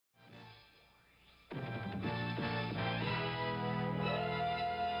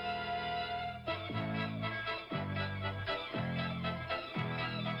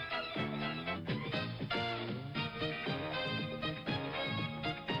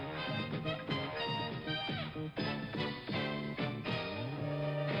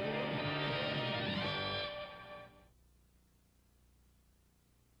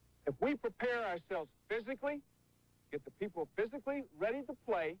If we prepare ourselves physically, get the people physically ready to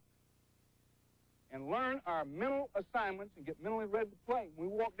play, and learn our mental assignments and get mentally ready to play, when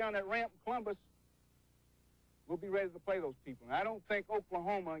we walk down that ramp in Columbus, we'll be ready to play those people. And I don't think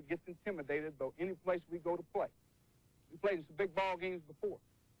Oklahoma gets intimidated by any place we go to play. We played in some big ball games before.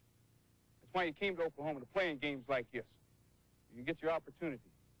 That's why you came to Oklahoma, to play in games like this. You get your opportunity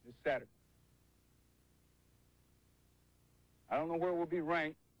this Saturday. I don't know where we'll be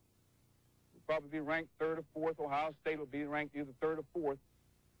ranked. We'll probably be ranked 3rd or 4th. Ohio State will be ranked either 3rd or 4th.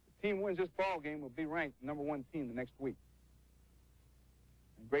 The team wins this ball game will be ranked #1 team the next week.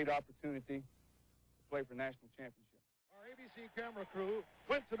 A great opportunity to play for national championship. Our ABC camera crew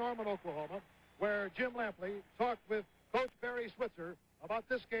went to Norman, Oklahoma, where Jim Lampley talked with Coach Barry Switzer about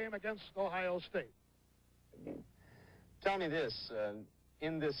this game against Ohio State. Tell me this,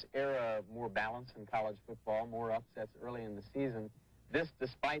 in this era of more balance in college football, more upsets early in the season, this,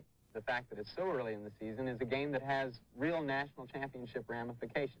 despite the fact that it's so early in the season, is a game that has real national championship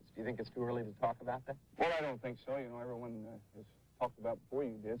ramifications. Do you think it's too early to talk about that? Well, I don't think so. You know, everyone has talked about before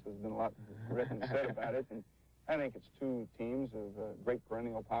you did, so there's been a lot written and said about it. And I think it's two teams of great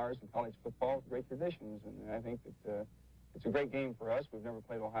perennial powers in college football, great traditions. And I think that it's a great game for us. We've never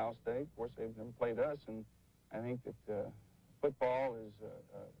played Ohio State. Of course, they've never played us. And I think that football is,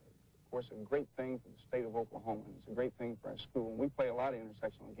 of course, a great thing for the state of Oklahoma. It's a great thing for our school. And we play a lot of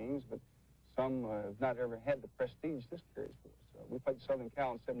intersectional games, but some have not ever had the prestige this carries for us. We played Southern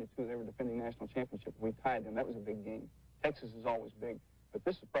Cal in '72. They were defending national championship. We tied them. That was a big game. Texas is always big. But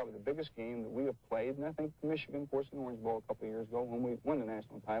this is probably the biggest game that we have played. And I think Michigan, of course, in the Orange Bowl a couple of years ago, when we won the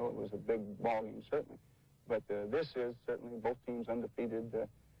national title, it was a big ball game, certainly. But this is certainly both teams undefeated.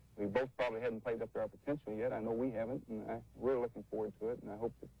 We both probably haven't played up to our potential yet. I know we haven't, and we're looking forward to it. And I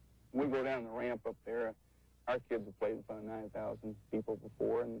hope that when we go down the ramp up there, our kids have played in front of 9,000 people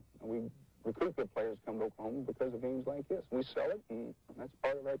before, and we recruit good players to come to Oklahoma because of games like this. We sell it, and that's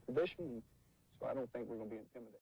part of our tradition, and so I don't think we're going to be intimidated.